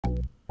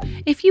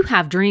If you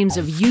have dreams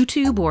of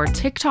YouTube or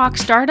TikTok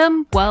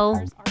stardom,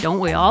 well, don't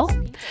we all?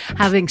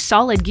 Having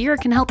solid gear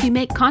can help you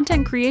make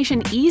content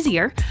creation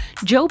easier.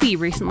 Joby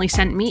recently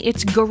sent me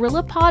its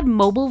GorillaPod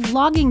Mobile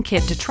Vlogging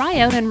Kit to try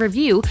out and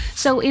review,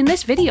 so in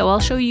this video I'll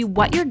show you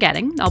what you're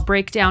getting, I'll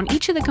break down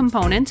each of the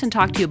components and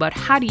talk to you about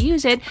how to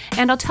use it,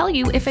 and I'll tell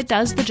you if it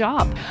does the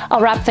job.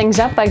 I'll wrap things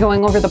up by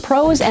going over the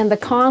pros and the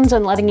cons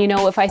and letting you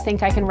know if I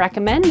think I can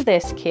recommend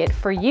this kit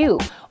for you,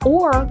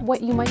 or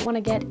what you might want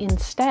to get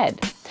instead.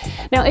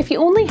 Now, if you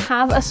only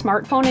have a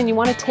smartphone and you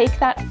want to take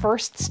that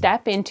first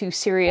step into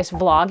serious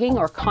vlogging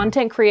or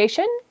content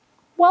creation,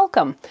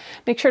 welcome.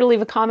 Make sure to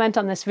leave a comment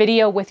on this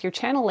video with your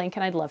channel link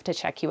and I'd love to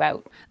check you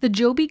out. The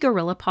Joby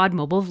GorillaPod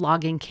Mobile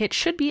Vlogging Kit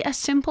should be a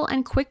simple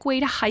and quick way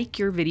to hike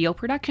your video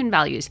production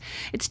values.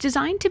 It's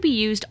designed to be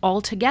used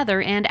all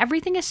together and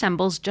everything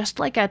assembles just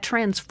like a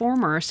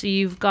transformer, so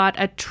you've got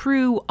a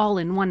true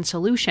all-in-one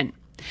solution.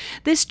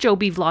 This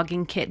Joby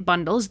Vlogging Kit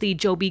bundles the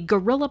Joby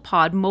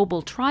GorillaPod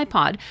Mobile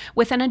tripod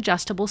with an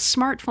adjustable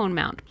smartphone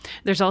mount.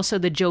 There's also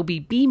the Joby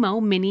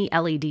Beamo Mini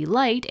LED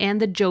light and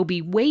the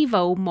Joby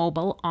Wavo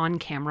Mobile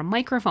on-camera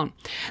microphone.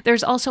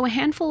 There's also a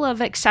handful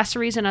of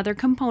accessories and other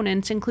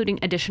components, including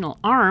additional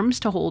arms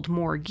to hold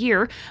more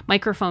gear,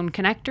 microphone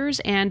connectors,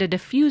 and a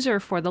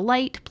diffuser for the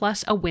light,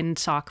 plus a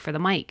windsock for the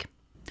mic.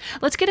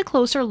 Let's get a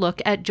closer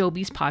look at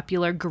Joby's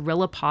popular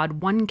GorillaPod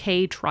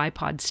 1K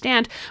tripod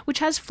stand, which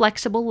has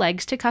flexible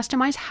legs to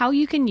customize how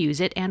you can use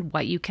it and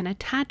what you can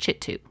attach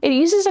it to. It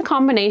uses a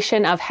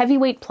combination of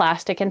heavyweight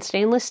plastic and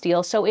stainless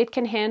steel, so it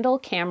can handle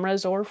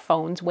cameras or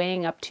phones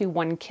weighing up to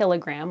 1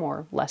 kilogram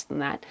or less than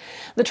that.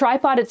 The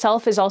tripod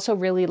itself is also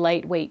really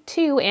lightweight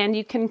too, and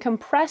you can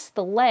compress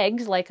the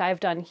legs like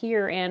I've done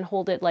here and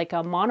hold it like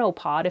a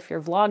monopod if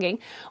you're vlogging,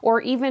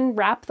 or even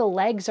wrap the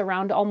legs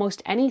around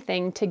almost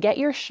anything to get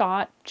your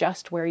shot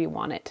just where you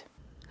want it.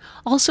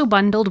 Also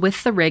bundled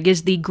with the rig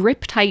is the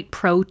Grip-Tight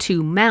Pro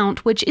 2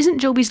 mount, which isn't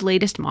Joby's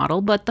latest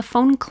model, but the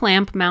phone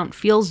clamp mount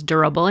feels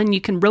durable and you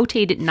can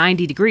rotate it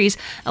 90 degrees,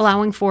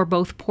 allowing for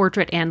both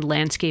portrait and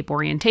landscape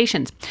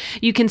orientations.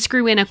 You can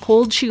screw in a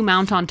cold shoe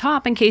mount on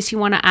top in case you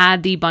want to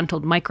add the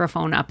bundled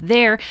microphone up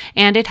there,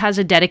 and it has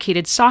a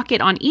dedicated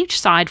socket on each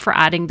side for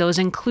adding those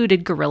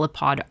included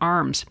GorillaPod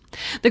arms.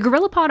 The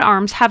GorillaPod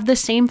arms have the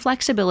same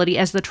flexibility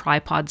as the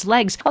tripod's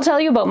legs. I'll tell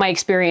you about my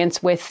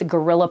experience with the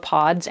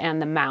GorillaPods and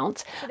the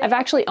mounts. I've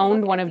actually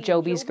owned one of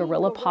Joby's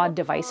GorillaPod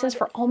devices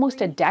for almost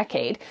a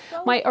decade.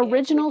 My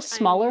original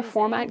smaller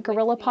format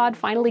GorillaPod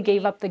finally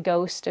gave up the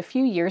ghost a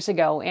few years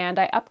ago, and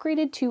I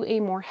upgraded to a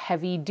more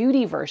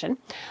heavy-duty version.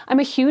 I'm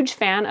a huge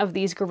fan of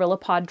these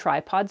GorillaPod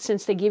tripods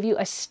since they give you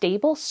a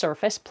stable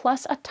surface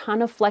plus a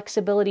ton of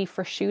flexibility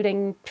for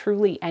shooting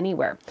truly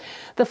anywhere.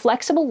 The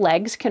flexible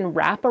legs can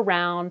wrap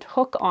around,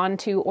 hook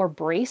onto, or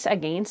brace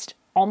against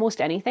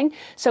almost anything,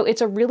 so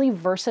it's a really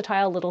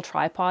versatile little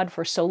tripod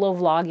for solo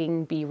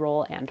vlogging,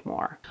 B-roll, and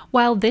more.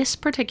 While this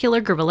particular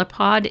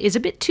GorillaPod is a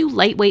bit too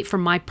lightweight for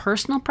my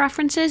personal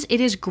preferences,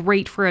 it is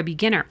great for a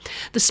beginner.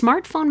 The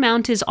smartphone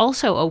mount is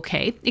also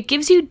okay. It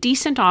gives you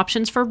decent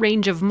options for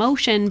range of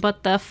motion,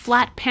 but the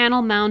flat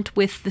panel mount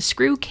with the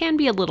screw can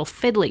be a little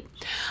fiddly.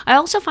 I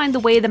also find the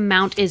way the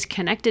mount is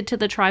connected to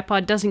the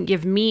tripod doesn't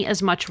give me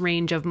as much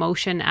range of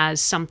motion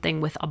as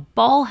something with a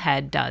ball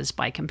head does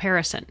by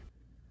comparison.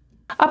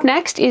 Up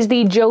next is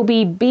the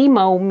Joby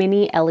Beamo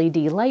Mini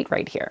LED light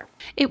right here.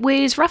 It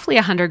weighs roughly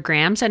 100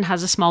 grams and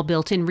has a small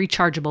built-in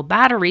rechargeable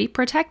battery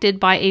protected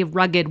by a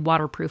rugged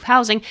waterproof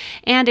housing,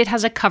 and it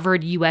has a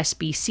covered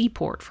USB-C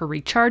port for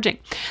recharging.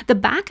 The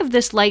back of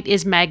this light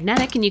is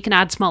magnetic and you can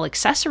add small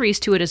accessories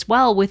to it as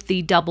well with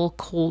the double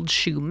cold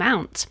shoe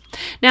mounts.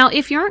 Now,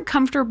 if you aren't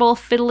comfortable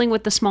fiddling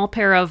with the small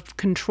pair of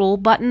control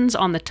buttons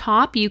on the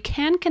top, you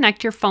can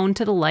connect your phone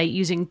to the light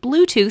using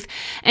Bluetooth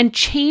and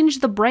change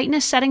the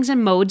brightness settings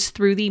and modes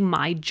through the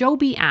My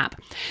Joby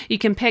app. You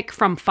can pick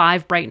from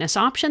 5 brightness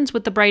options,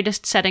 with the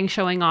brightest setting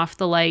showing off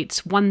the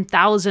light's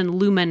 1000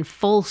 lumen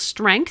full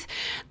strength.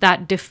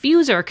 That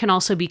diffuser can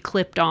also be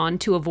clipped on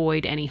to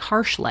avoid any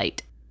harsh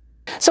light.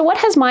 So what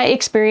has my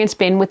experience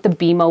been with the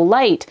Beamo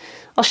light?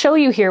 I'll show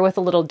you here with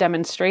a little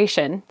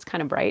demonstration. It's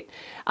kind of bright.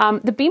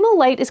 The Beamo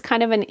light is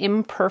kind of an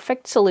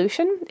imperfect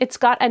solution. It's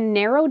got a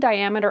narrow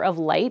diameter of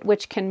light,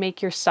 which can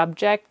make your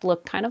subject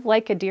look kind of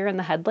like a deer in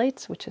the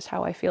headlights, which is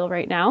how I feel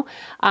right now.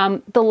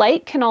 The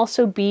light can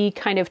also be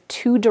kind of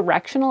too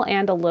directional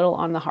and a little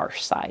on the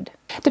harsh side.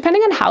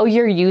 Depending on how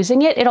you're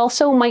using it, it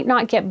also might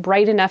not get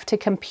bright enough to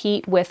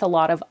compete with a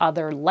lot of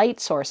other light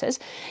sources.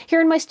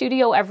 Here in my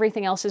studio,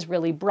 everything else is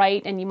really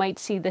bright, and you might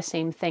see the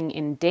same thing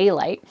in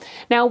daylight.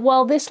 Now,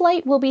 while this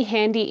light will be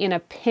handy in a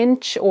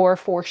pinch or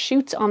for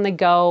shoots on the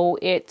go,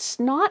 it's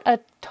not a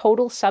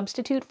total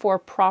substitute for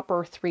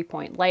proper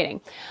 3-point lighting.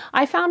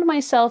 I found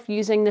myself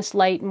using this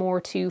light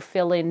more to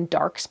fill in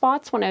dark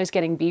spots when I was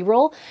getting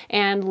B-roll,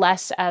 and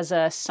less as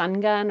a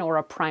sun gun or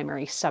a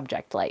primary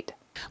subject light.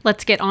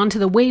 Let's get on to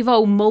the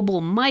Wavo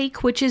Mobile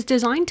mic, which is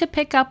designed to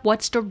pick up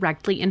what's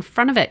directly in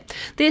front of it.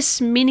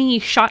 This mini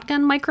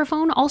shotgun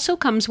microphone also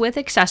comes with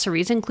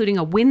accessories including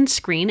a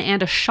windscreen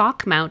and a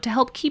shock mount to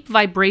help keep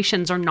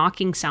vibrations or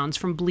knocking sounds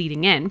from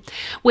bleeding in.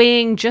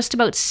 Weighing just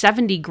about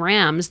 70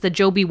 grams, the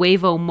Joby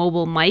Wavo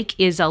Mobile mic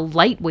is a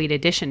lightweight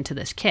addition to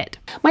this kit.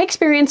 My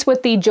experience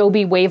with the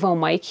Joby Wavo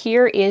mic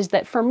here is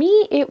that for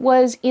me it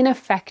was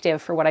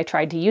ineffective for what I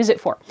tried to use it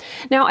for.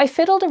 Now, I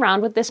fiddled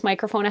around with this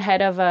microphone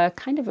ahead of a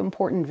kind of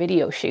important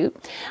video shoot.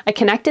 I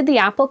connected the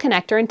Apple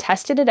connector and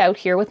tested it out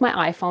here with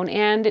my iPhone,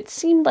 and it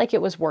seemed like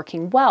it was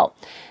working well.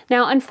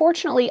 Now,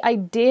 unfortunately, I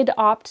did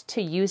opt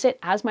to use it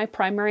as my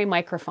primary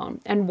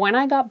microphone, and when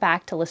I got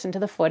back to listen to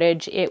the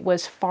footage, it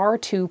was far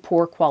too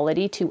poor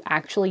quality to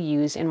actually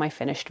use in my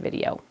finished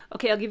video.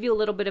 Okay, I'll give you a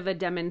little bit of a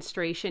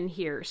demonstration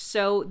here.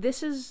 So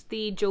this is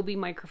the Joby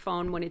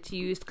microphone when it's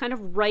used kind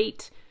of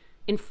right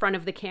in front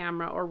of the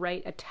camera or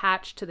right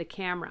attached to the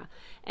camera.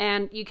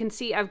 And you can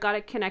see I've got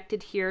it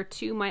connected here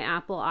to my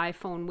Apple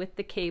iPhone with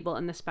the cable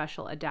and the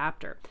special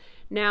adapter.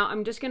 Now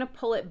I'm just going to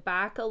pull it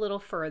back a little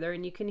further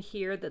and you can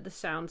hear that the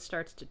sound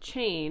starts to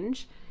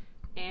change.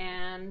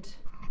 And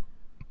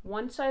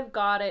once I've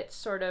got it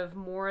sort of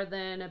more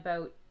than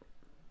about,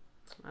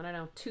 I don't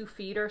know, 2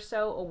 feet or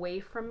so away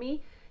from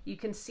me, you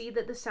can see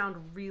that the sound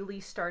really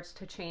starts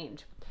to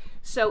change.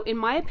 So in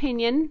my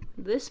opinion,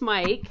 this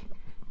mic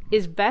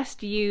is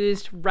best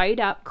used right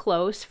up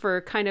close for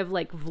kind of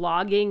like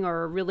vlogging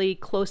or really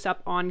close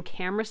up on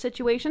camera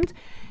situations.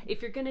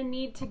 If you're gonna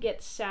need to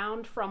get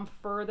sound from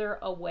further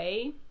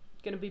away,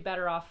 you're gonna be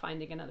better off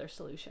finding another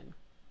solution.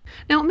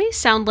 Now, it may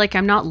sound like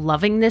I'm not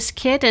loving this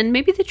kit, and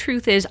maybe the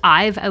truth is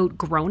I've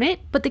outgrown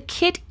it, but the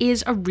kit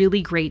is a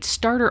really great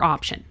starter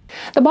option.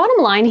 The bottom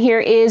line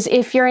here is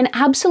if you're an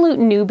absolute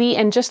newbie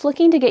and just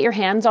looking to get your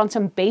hands on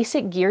some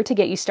basic gear to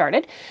get you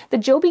started, the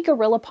Joby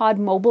GorillaPod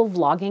Mobile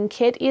Vlogging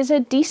Kit is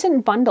a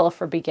decent bundle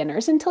for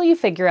beginners until you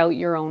figure out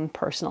your own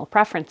personal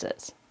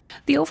preferences.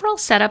 The overall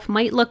setup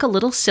might look a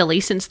little silly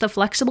since the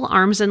flexible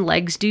arms and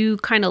legs do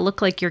kind of look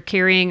like you're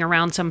carrying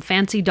around some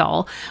fancy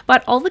doll,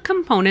 but all the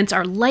components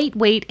are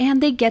lightweight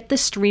and they get the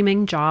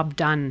streaming job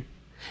done.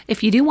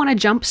 If you do want to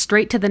jump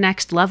straight to the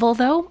next level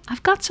though,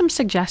 I've got some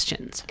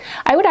suggestions.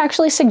 I would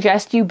actually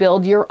suggest you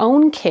build your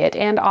own kit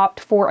and opt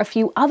for a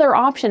few other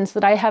options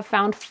that I have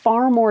found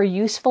far more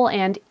useful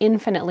and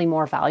infinitely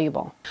more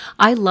valuable.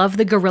 I love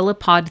the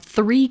GorillaPod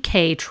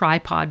 3K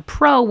Tripod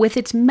Pro with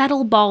its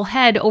metal ball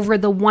head over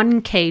the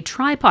 1K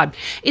tripod.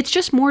 It's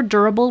just more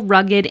durable,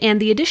 rugged, and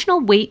the additional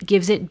weight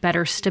gives it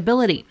better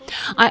stability.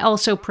 I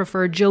also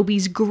prefer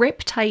Joby's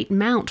Grip Tight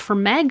mount for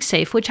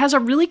MagSafe, which has a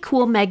really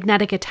cool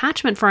magnetic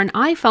attachment for an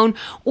iPhone,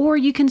 or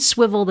you can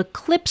swivel the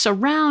clips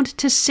around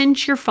to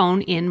cinch your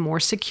phone in more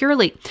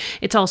securely.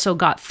 It's also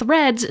got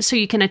threads so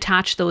you can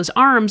attach those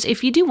arms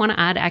if you do want to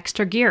add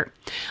extra gear.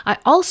 I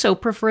also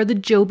prefer the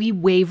Joby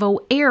Wavo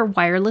Air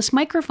wireless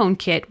microphone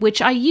kit,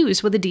 which I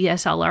use with a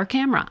DSLR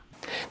camera.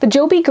 The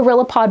Joby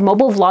GorillaPod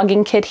Mobile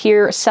Vlogging Kit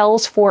here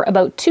sells for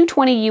about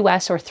 $220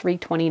 US or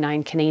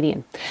 $329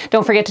 Canadian.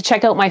 Don't forget to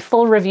check out my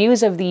full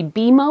reviews of the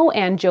Beamo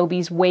and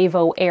Joby's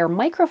Wavo Air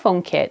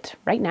microphone kit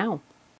right now.